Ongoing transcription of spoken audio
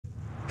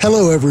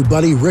Hello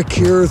everybody, Rick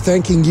here,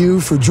 thanking you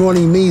for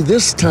joining me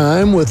this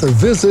time with a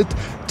visit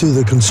to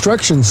the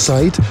construction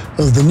site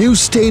of the new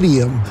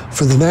stadium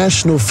for the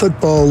National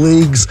Football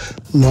League's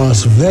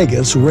Las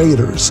Vegas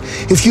Raiders.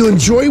 If you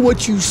enjoy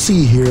what you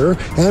see here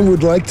and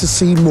would like to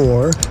see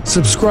more,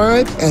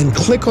 subscribe and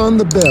click on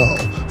the bell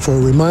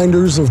for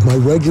reminders of my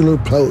regular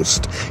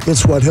post.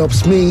 It's what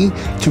helps me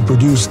to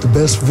produce the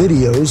best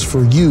videos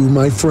for you,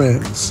 my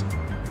friends.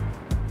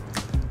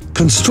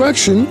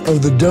 Construction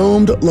of the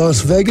domed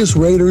Las Vegas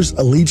Raiders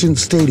Allegiant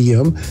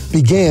Stadium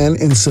began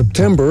in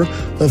September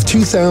of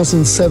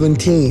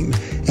 2017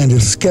 and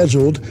is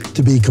scheduled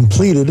to be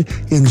completed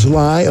in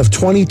July of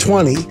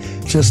 2020,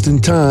 just in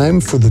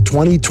time for the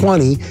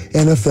 2020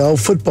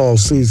 NFL football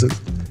season.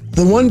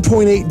 The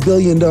 $1.8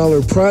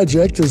 billion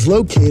project is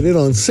located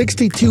on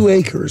 62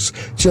 acres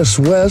just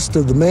west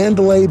of the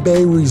Mandalay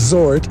Bay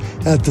Resort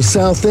at the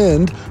south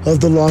end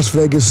of the Las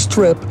Vegas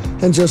Strip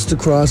and just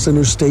across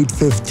Interstate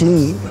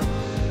 15.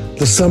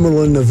 The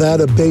Summerlin,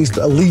 Nevada-based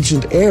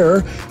Allegiant Air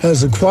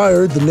has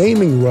acquired the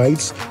naming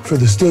rights for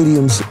the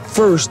stadium's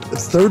first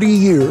 30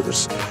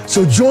 years.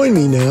 So join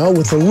me now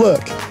with a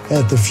look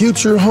at the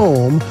future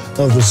home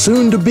of the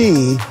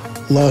soon-to-be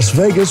Las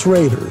Vegas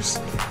Raiders.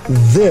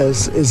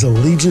 This is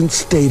Allegiant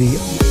Stadium.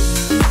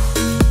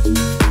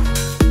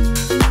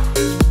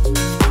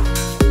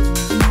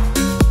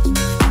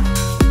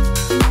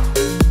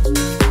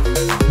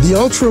 The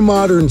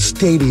ultra-modern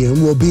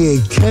stadium will be a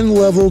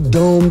 10-level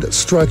domed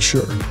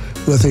structure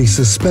with a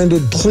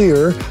suspended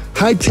clear,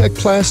 high-tech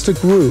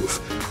plastic roof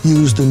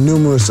used in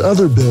numerous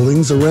other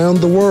buildings around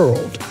the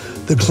world.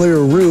 The clear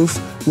roof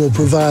will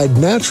provide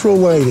natural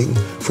lighting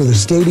for the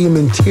stadium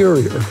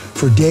interior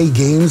for day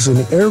games and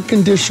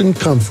air-conditioned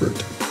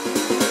comfort.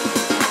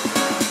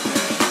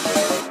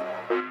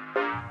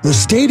 The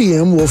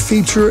stadium will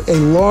feature a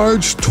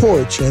large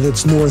torch at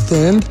its north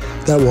end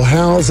that will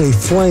house a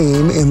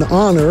flame in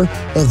honor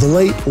of the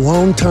late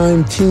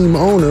longtime team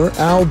owner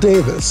Al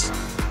Davis.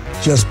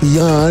 Just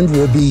beyond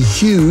will be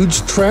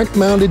huge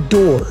track-mounted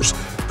doors,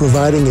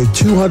 providing a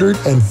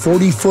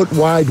 240-foot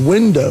wide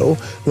window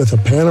with a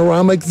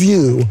panoramic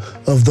view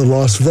of the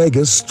Las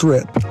Vegas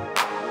Strip.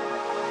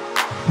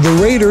 The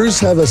Raiders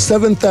have a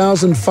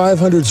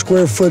 7,500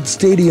 square foot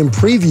stadium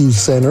preview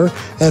center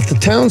at the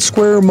Town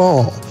Square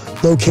Mall,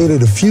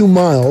 located a few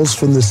miles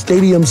from the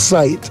stadium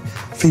site,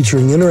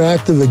 featuring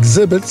interactive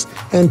exhibits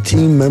and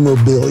team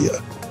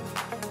memorabilia.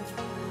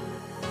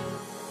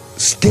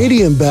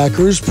 Stadium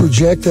backers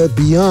project that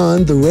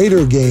beyond the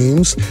Raider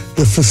games,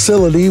 the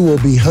facility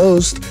will be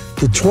host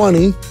to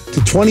 20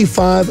 to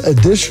 25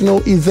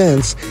 additional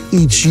events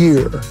each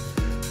year.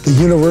 The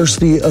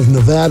University of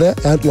Nevada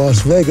at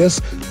Las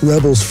Vegas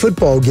Rebels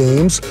football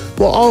games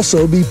will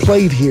also be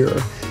played here.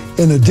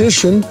 In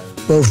addition,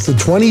 both the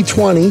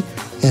 2020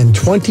 and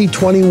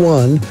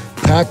 2021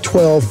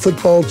 Pac-12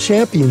 football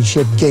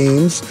championship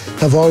games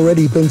have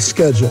already been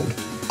scheduled.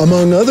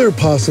 Among other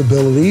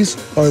possibilities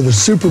are the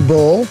Super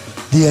Bowl,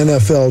 the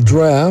NFL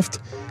Draft,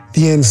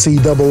 the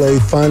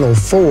NCAA Final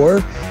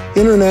Four,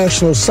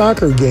 international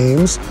soccer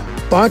games,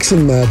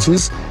 boxing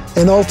matches,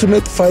 and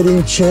Ultimate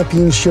Fighting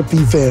Championship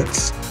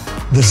events.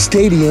 The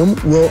stadium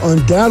will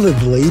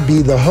undoubtedly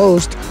be the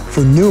host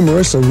for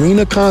numerous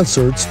arena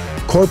concerts,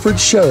 corporate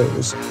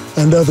shows,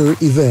 and other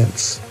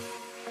events.